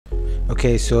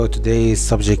Okay, so today's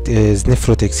subject is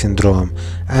nephrotic syndrome,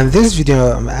 and this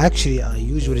video I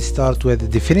usually start with the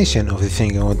definition of the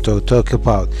thing I want to talk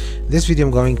about. This video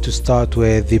I'm going to start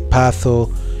with the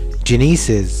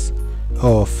pathogenesis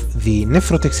of the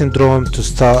nephrotic syndrome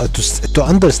to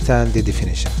understand the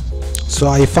definition. So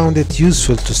I found it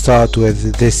useful to start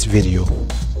with this video.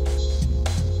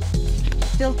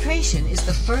 Filtration is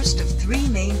the first of three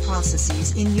main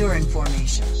processes in urine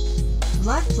formation.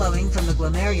 Blood flowing from the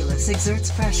glomerulus exerts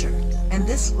pressure, and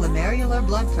this glomerular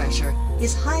blood pressure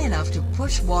is high enough to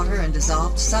push water and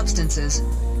dissolved substances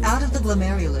out of the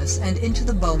glomerulus and into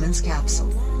the Bowman's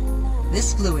capsule.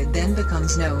 This fluid then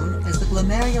becomes known as the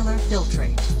glomerular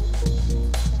filtrate.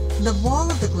 The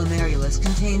wall of the glomerulus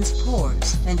contains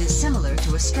pores and is similar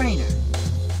to a strainer.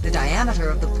 The diameter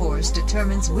of the pores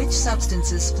determines which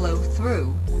substances flow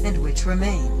through and which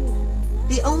remain.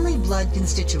 The only blood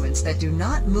constituents that do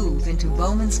not move into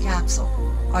Bowman's capsule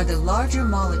are the larger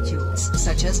molecules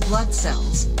such as blood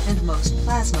cells and most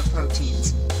plasma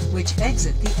proteins, which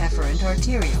exit the efferent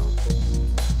arteriole.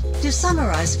 To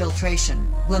summarize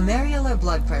filtration, glomerular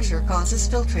blood pressure causes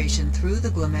filtration through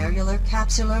the glomerular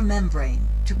capsular membrane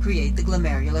to create the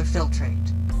glomerular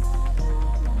filtrate.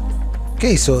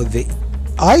 Okay, so the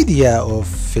idea of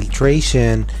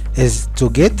filtration is to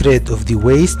get rid of the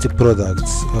waste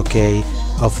products, okay,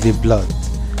 of the blood,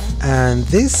 and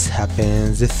this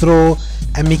happens through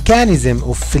a mechanism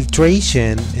of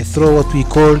filtration through what we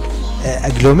call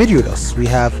a glomerulus. We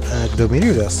have a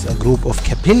glomerulus, a group of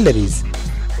capillaries,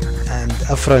 and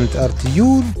efferent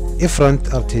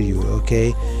arteriole.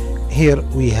 Okay, here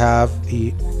we have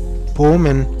a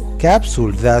Bowman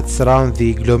capsule that surrounds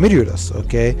the glomerulus.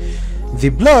 Okay, the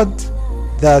blood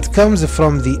that comes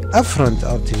from the efferent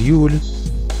arteriole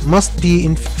must be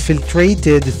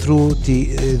infiltrated through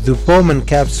the Bowman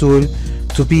capsule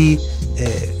to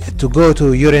go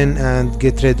to urine and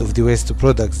get rid of the waste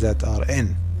products that are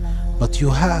in. But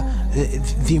you have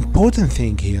the important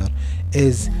thing here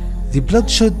is the blood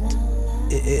should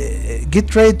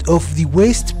get rid of the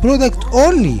waste product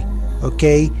only.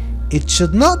 Okay, it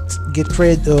should not get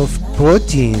rid of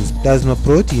proteins, plasma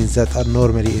proteins that are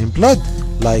normally in blood,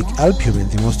 like albumin,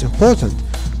 the most important.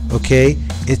 Okay,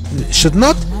 it should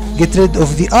not get rid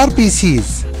of the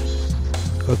RBCs.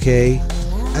 Okay,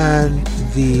 and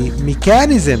the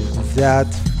mechanism of that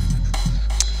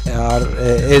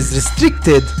is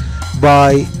restricted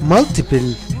by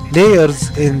multiple layers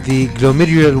in the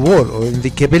glomerular wall or in the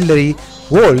capillary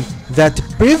wall that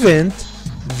prevent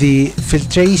the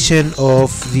filtration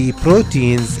of the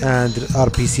proteins and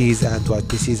RBCs and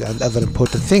YPCs and other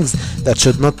important things that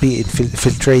should not be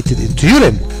filtrated into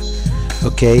urine.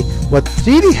 Okay, what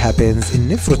really happens in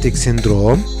nephrotic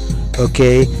syndrome,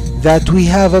 okay, that we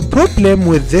have a problem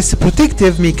with this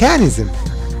protective mechanism.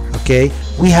 Okay,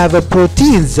 we have a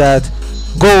proteins that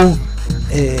go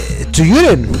to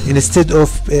urine instead of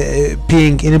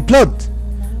being in blood.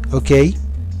 Okay,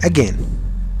 again,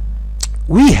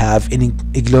 we have in a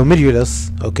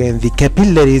glomerulus, okay, in the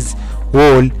capillaries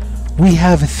wall, we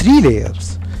have three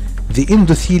layers: the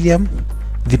endothelium,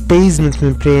 the basement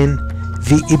membrane,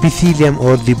 the epithelium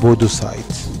or the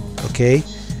podocyte. Okay,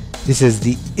 this is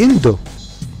the endothelium,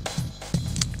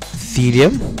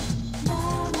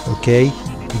 okay,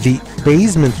 the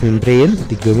basement membrane,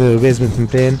 the glomerular basement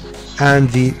membrane,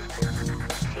 and the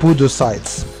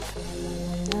podocytes.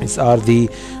 These are the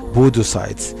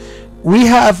podocytes. We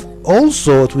have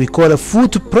also what we call a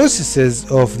photoprocesses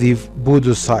of the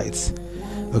podocytes.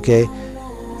 Okay,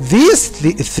 these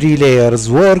three layers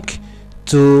work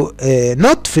to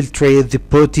not filtrate the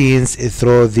proteins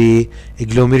through the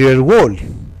glomerular wall,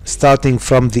 starting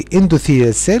from the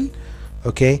endothelial cell,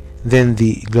 okay, then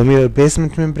the glomerular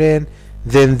basement membrane,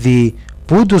 then the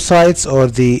podocytes or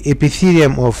the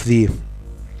epithelium of the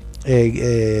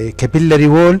capillary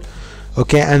wall,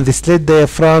 okay, and the slit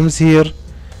diaphragms here.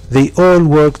 They all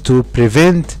work to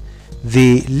prevent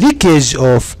the leakage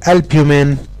of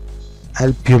albumin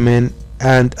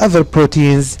and other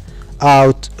proteins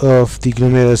out of the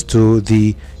glomerulus to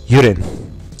the urine.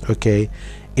 Okay,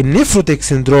 in nephrotic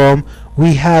syndrome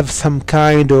we have some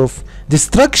kind of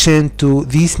destruction to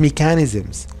these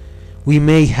mechanisms. We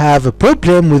may have a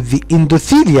problem with the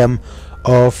endothelium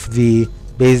of the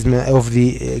basement of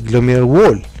the glomerular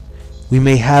wall. We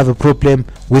may have a problem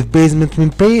with basement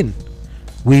membrane.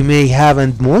 We may have,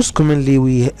 and most commonly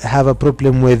we have a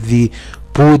problem with the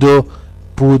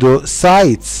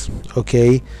podocytes,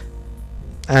 okay,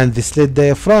 and the slit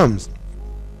diaphragms.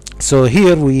 So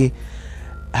here we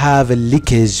have a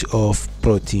leakage of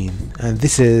protein, and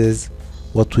this is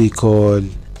what we call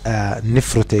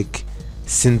nephrotic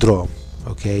syndrome.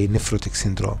 Okay, nephrotic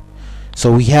syndrome.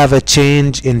 So we have a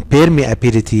change in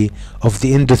permeability of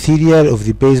the endothelial, of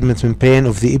the basement membrane,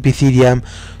 of the epithelium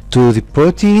to the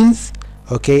proteins,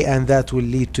 okay, and that will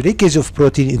lead to leakage of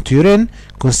protein into urine,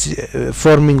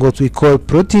 forming what we call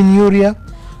proteinuria,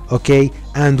 okay.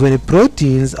 And when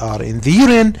proteins are in the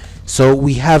urine, so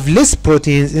we have less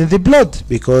proteins in the blood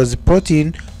because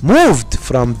protein moved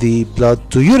from the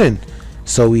blood to urine,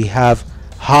 so we have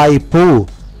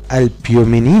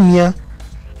hypoalbuminemia,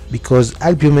 because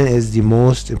albumin is the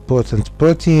most important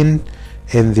protein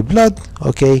in the blood,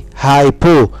 okay.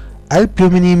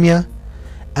 Hypoalbuminemia.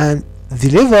 And the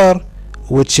liver,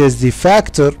 which is the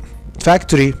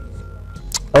factory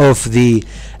of the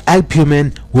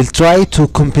albumin, will try to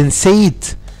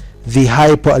compensate the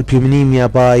hypoalbuminemia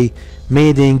by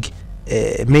making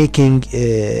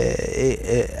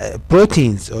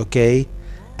proteins, okay,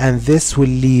 and this will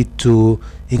lead to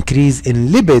increase in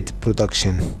lipid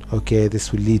production, okay.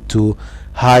 This will lead to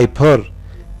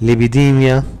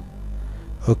hyperlipidemia,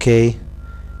 okay.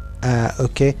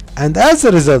 Okay, and as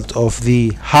a result of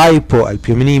the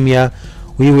hypoalbuminemia,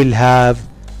 we will have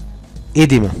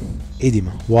edema.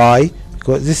 Why?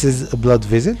 Because this is a blood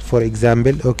vessel, for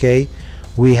example, okay.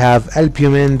 We have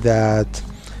albumin that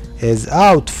is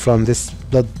out from this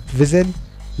blood vessel,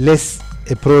 less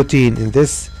protein in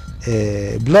this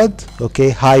blood,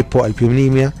 okay,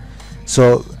 hypoalbuminemia.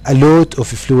 So a lot of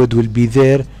fluid will be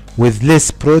there with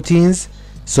less proteins,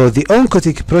 so the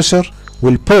oncotic pressure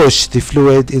will push the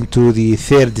fluid into the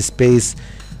third space,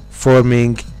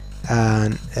 forming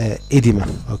an edema,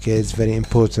 okay. It's very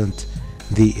important,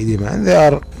 the edema, and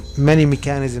there are many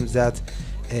mechanisms that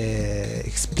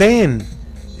explain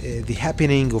the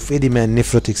happening of edema and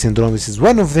nephrotic syndrome. This is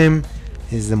one of them,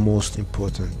 is the most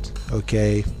important,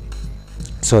 okay.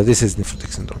 So this is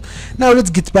nephrotic syndrome. Now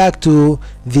let's get back to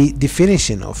the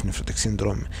definition of nephrotic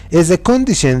syndrome. It is a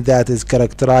condition that is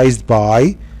characterized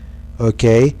by,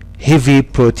 okay, heavy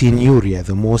proteinuria,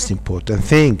 the most important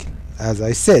thing, as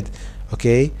I said,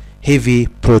 okay, heavy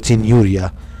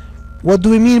proteinuria. What do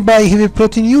we mean by heavy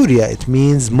proteinuria? It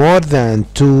means more than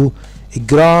 2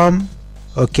 gram,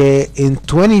 okay, in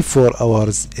 24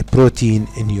 hours protein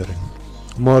in urine,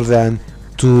 more than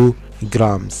 2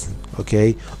 grams,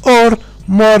 okay, or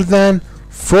more than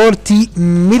 40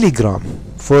 milligram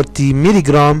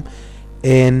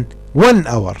in 1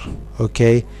 hour,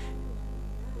 okay.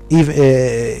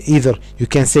 Either you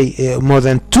can say more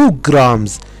than 2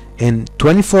 grams in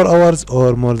 24 hours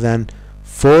or more than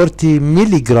 40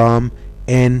 milligram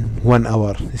in 1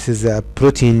 hour. This is a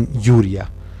proteinuria,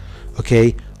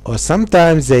 okay. Or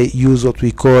sometimes they use what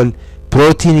we call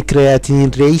protein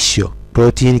creatinine ratio.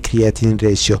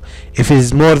 If it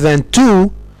is more than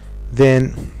 2,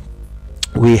 then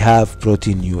we have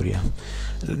proteinuria.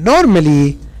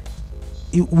 Normally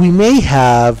we may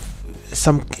have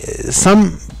some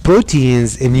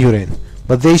proteins in urine,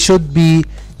 but they should be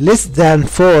less than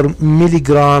 4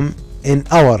 milligram in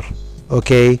hour,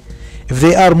 okay. If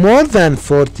they are more than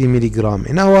 40 milligram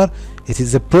in hour, it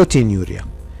is a proteinuria.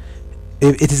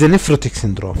 It is a nephrotic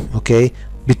syndrome, okay.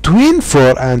 Between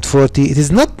 4 and 40, it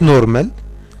is not normal,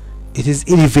 it is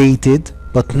elevated,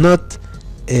 but not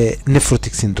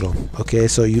nephrotic syndrome, okay.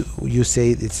 So you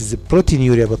say it is a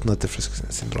proteinuria but not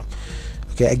nephrotic syndrome,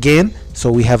 okay. Again,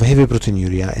 so we have heavy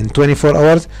proteinuria in 24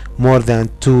 hours, more than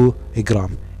 2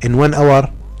 gram in 1 hour,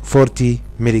 40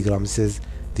 milligrams. This is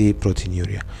the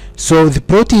proteinuria. So the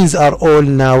proteins are all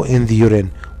now in the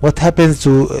urine. What happens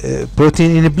to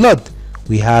protein in the blood?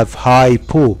 We have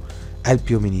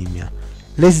hypoalbuminemia,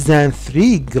 less than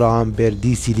 3 gram per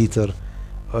deciliter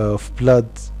of blood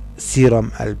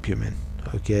serum albumin,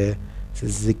 okay.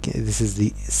 This is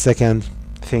the second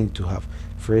thing to have.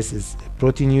 First is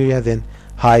proteinuria, then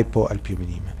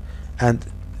hypoalbuminemia, and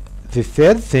the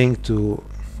third thing to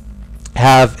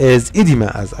have is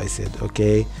edema, as I said,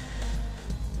 okay.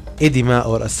 Edema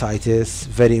or ascites,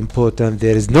 very important.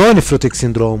 There is no nephrotic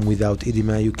syndrome without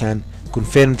edema. You can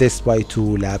confirm this by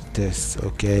 2 lab tests,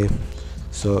 okay.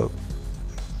 So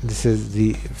this is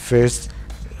the first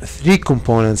 3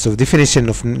 components of definition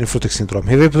of nephrotic syndrome: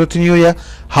 heavy proteinuria,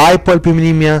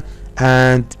 hypoalbuminemia,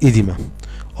 and edema.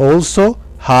 Also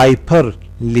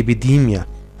hyperlipidemia,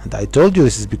 and I told you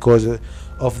this is because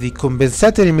of the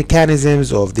compensatory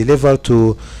mechanisms of the liver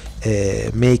to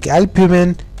make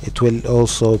albumin. It will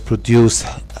also produce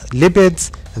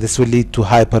lipids, and this will lead to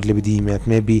hyperlipidemia. It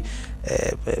may be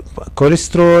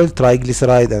cholesterol,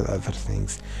 triglyceride, and other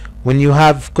things. When you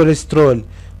have cholesterol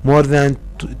more than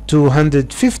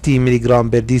 250 milligram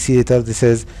per deciliter, this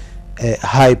is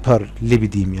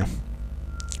hyperlipidemia.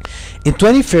 In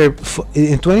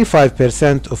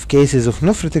 25% of cases of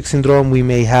nephrotic syndrome, we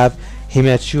may have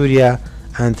hematuria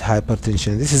and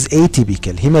hypertension. This is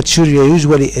atypical. Hematuria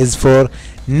usually is for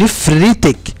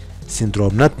nephritic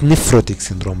syndrome, not nephrotic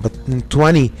syndrome, but in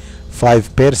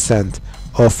 25%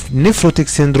 of nephrotic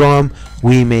syndrome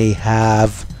we may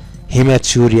have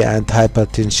hematuria and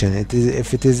hypertension.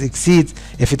 If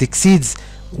it exceeds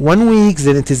 1 week,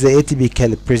 then it is an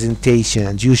atypical presentation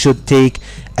and you should take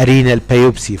a renal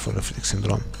biopsy for nephrotic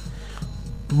syndrome.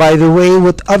 By the way,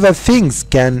 what other things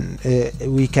can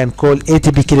we can call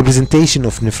atypical representation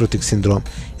of nephrotic syndrome?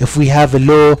 If we have a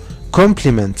low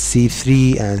complement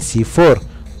C3 and C4,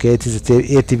 okay, it is a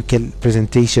atypical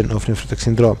presentation of nephrotic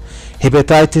syndrome.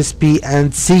 Hepatitis B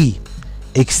and C,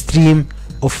 extreme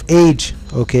of age,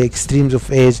 okay, extremes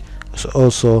of age is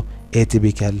also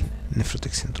atypical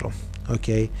nephrotic syndrome.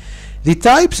 Okay, the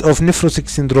types of nephrotic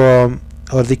syndrome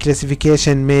or the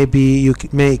classification, maybe you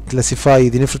may classify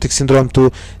the nephrotic syndrome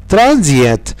to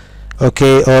transient,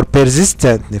 okay, or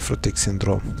persistent nephrotic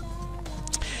syndrome.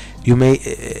 You may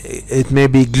it may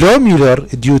be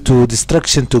glomerular due to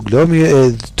destruction to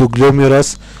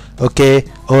glomerulus, okay,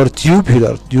 or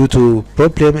tubular due to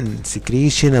problem in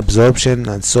secretion, absorption,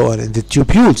 and so on in the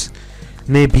tubules.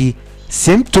 Maybe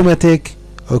symptomatic,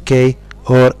 okay,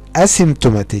 or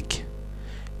asymptomatic.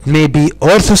 Maybe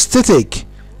orthostatic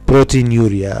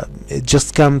proteinuria. It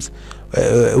just comes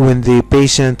when the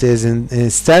patient is in a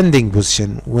standing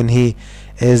position. When he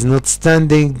is not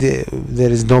standing,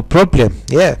 there is no problem.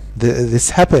 Yeah,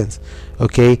 this happens.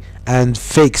 Okay, and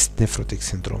fixed nephrotic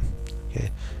syndrome.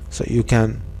 Okay, so you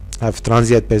can have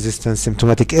transient, persistent,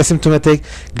 symptomatic, asymptomatic,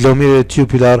 glomerular,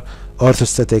 tubular,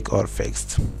 orthostatic, or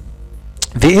fixed.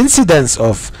 The incidence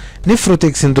of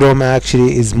nephrotic syndrome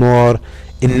actually is more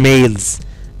in males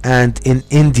and in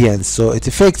Indians, so it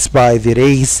affects by the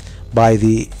race, by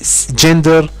the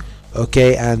gender,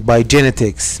 okay, and by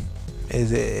genetics.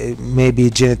 It may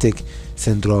be genetic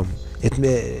syndrome.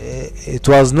 It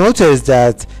was noticed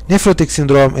that nephrotic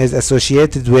syndrome is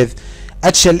associated with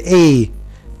HLA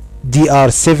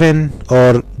DR7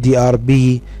 or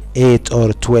DRB8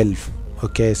 or 12.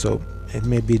 Okay, so it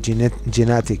may be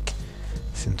genetic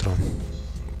syndrome.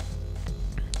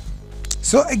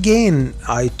 So again,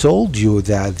 I told you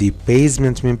that the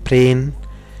basement membrane,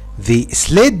 the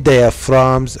slit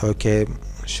diaphragms, okay,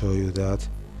 I'll show you that.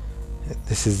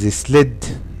 This is the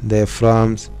slit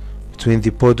diaphragms between the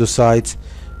podocytes.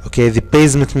 Okay, the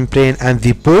basement membrane and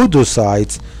the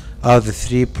podocytes are the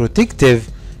three protective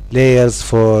layers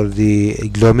for the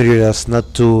glomerulus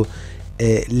not to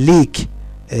leak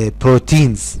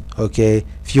proteins. Okay,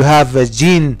 if you have a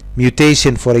gene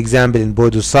mutation, for example, in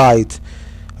podocyte,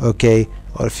 okay,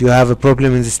 or if you have a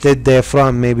problem in the slit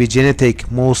diaphragm, maybe genetic,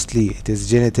 mostly it is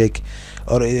genetic,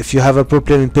 or if you have a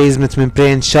problem in basement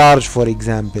membrane charge, for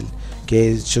example, okay,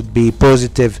 it should be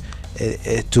positive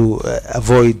to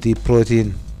avoid the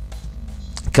protein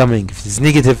coming. If it is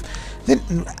negative, then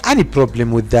any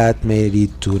problem with that may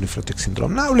lead to nephrotic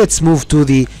syndrome. Now let's move to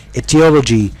the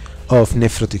etiology of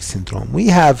nephrotic syndrome. We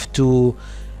have two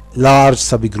large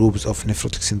subgroups of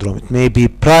nephrotic syndrome. It may be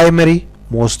primary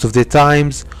most of the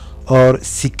times, or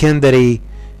secondary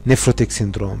nephrotic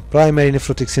syndrome. Primary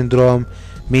nephrotic syndrome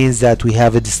means that we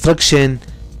have a destruction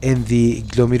in the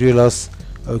glomerulus,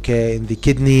 okay, in the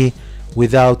kidney,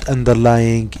 without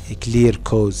underlying clear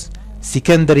cause.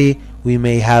 Secondary, we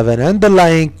may have an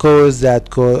underlying cause that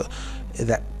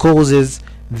causes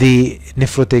the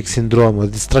nephrotic syndrome, or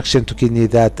destruction to kidney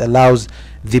that allows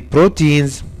the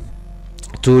proteins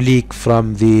to leak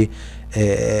from the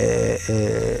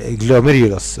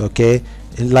glomerulus, okay,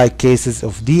 like cases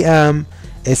of DM,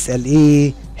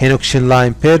 SLE,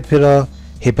 Henoch-Schönlein purpura,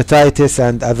 hepatitis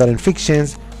and other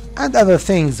infections, and other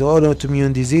things.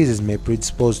 Autoimmune diseases may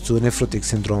predispose to nephrotic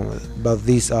syndrome, but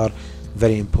these are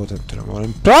very important to remember.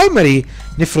 In primary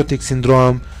nephrotic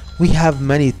syndrome, we have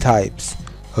many types.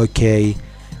 Okay,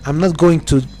 I'm not going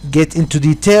to get into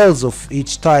details of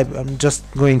each type, I'm just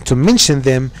going to mention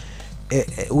them.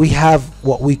 We have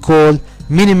what we call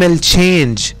minimal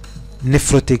change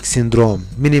nephrotic syndrome.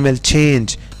 Minimal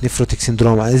change nephrotic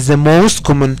syndrome is the most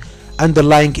common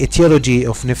underlying etiology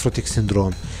of nephrotic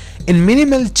syndrome. In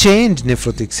minimal change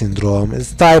nephrotic syndrome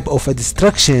is type of a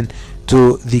destruction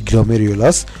to the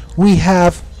glomerulus. We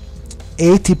have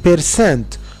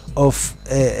 80% of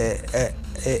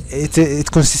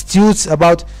it constitutes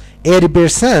about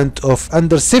 80% of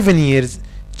under 7 years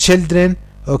children,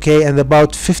 okay, and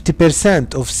about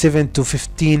 50% of 7 to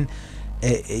 15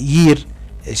 year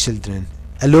children.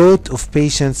 A lot of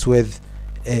patients with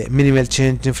minimal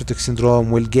change nephrotic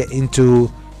syndrome will get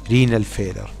into renal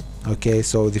failure. Okay,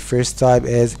 so the first type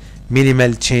is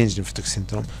minimal change nephrotic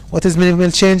syndrome. What is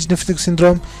minimal change nephrotic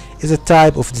syndrome? Is a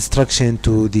type of destruction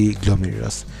to the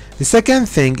glomerulus. The second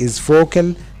thing is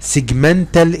focal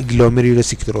segmental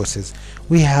glomerulosclerosis.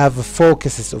 We have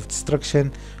focuses of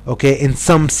destruction, okay, in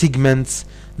some segments,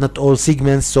 not all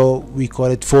segments, so we call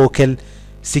it focal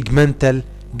segmental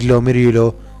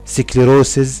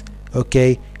glomerulosclerosis,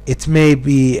 okay. It may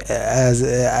be as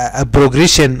a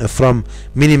progression from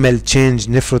minimal change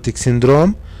nephrotic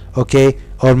syndrome, okay,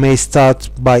 or may start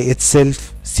by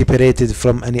itself separated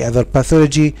from any other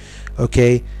pathology,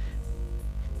 okay.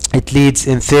 It leads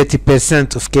in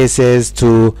 30% of cases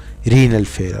to renal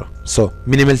failure. So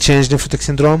minimal change nephrotic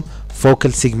syndrome,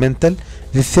 focal segmental.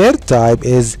 The third type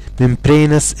is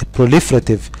membranous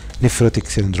proliferative nephrotic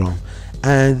syndrome,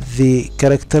 and the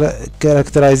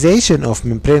characterization of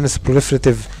membranous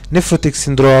proliferative nephrotic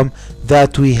syndrome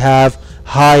that we have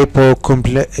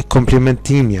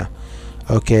hypocomplementemia,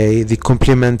 okay. The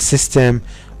complement system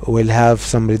will have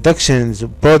some reductions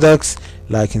of products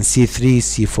like in C3,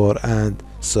 C4, and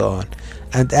so on.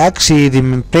 And actually the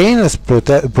membranous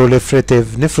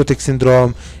proliferative nephrotic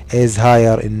syndrome is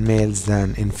higher in males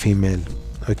than in female,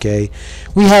 okay.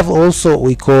 We have also what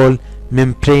we call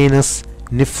membranous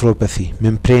nephropathy.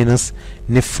 Membranous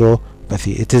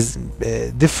nephropathy, it is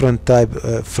a different type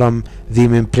from the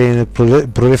membranous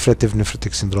proliferative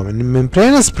nephrotic syndrome. And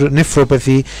membranous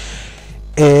nephropathy,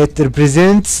 it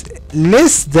represents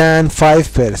less than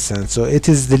 5%, so it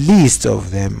is the least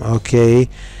of them, okay.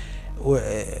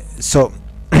 So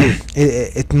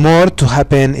it more to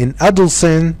happen in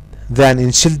adolescents than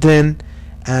in children.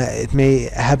 It may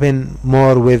happen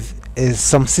more with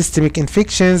some systemic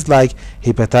infections like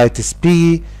hepatitis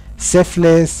B,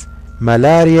 syphilis,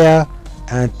 malaria,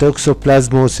 and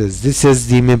toxoplasmosis. This is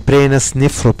the membranous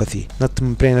nephropathy, not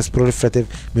membranous proliferative,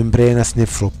 membranous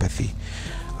nephropathy,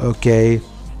 okay.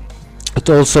 It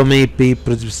also may be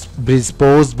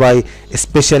predisposed by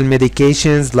special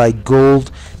medications like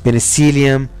gold,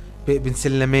 penicillamine,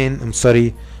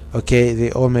 okay.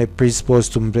 They all may predispose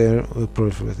to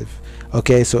proliferative,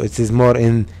 okay. So it is more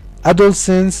in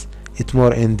adolescents, it's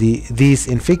more in these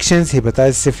infections,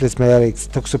 hepatitis, syphilis, malaria,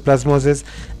 toxoplasmosis,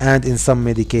 and in some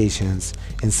medications.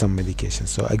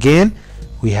 So again,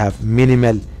 we have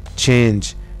minimal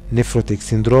change nephrotic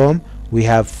syndrome, we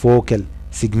have focal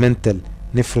segmental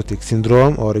nephrotic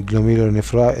syndrome or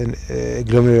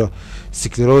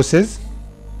glomerulosclerosis,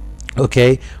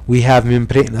 okay. We have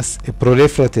membranous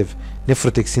proliferative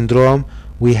nephrotic syndrome,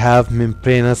 we have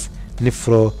membranous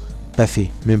nephropathy.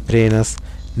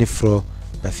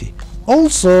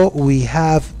 Also we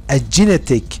have a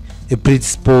genetic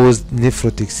predisposed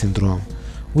nephrotic syndrome.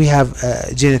 We have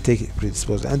genetic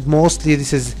predisposed, and mostly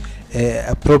this is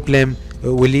a problem,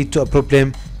 will lead to a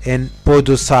problem in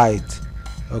podocyte,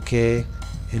 okay.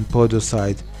 In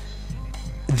podocyte,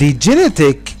 the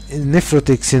genetic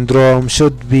nephrotic syndrome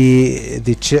should be,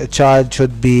 the child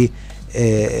should be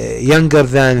younger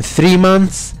than 3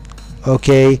 months,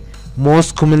 okay.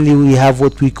 Most commonly we have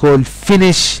what we call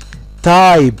Finnish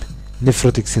type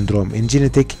nephrotic syndrome. In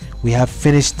genetic we have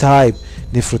Finnish type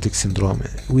nephrotic syndrome.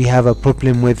 We have a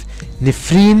problem with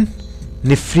nephrin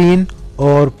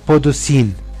or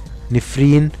podocin.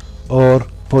 Nephrin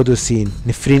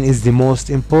is the most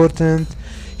important.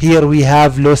 Here we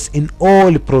have loss in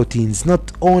all proteins,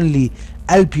 not only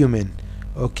albumin,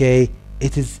 okay.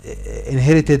 It is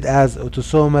inherited as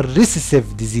autosomal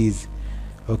recessive disease,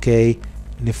 okay.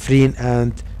 Nephrin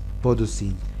and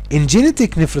podocin. In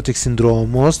genetic nephrotic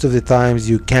syndrome, most of the times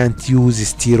you can't use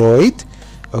steroid,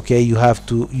 okay. You have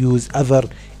to use other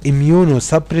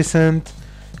immunosuppressant,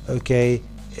 okay.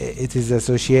 It is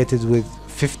associated with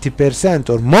 50%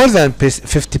 or more than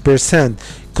 50%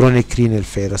 chronic renal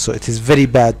failure. So it is very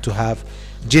bad to have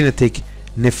genetic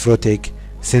nephrotic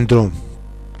syndrome,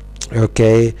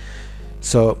 okay.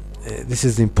 So this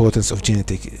is the importance of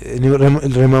genetic.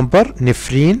 Remember,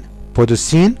 nephrin,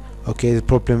 podocin, okay. The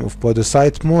problem of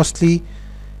podocyte mostly,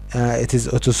 it is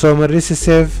autosomal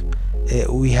recessive.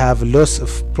 We have loss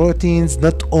of proteins,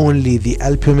 not only the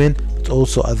albumin but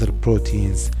also other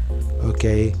proteins,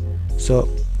 okay. So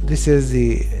this is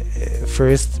the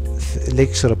first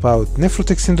lecture about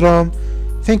nephrotic syndrome.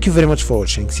 Thank you very much for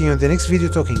watching. See you in the next video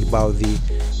talking about the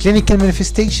clinical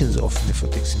manifestations of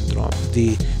nephrotic syndrome,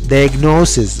 the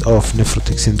diagnosis of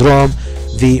nephrotic syndrome,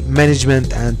 the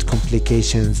management and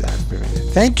complications and prevention.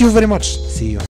 Thank you very much. See you.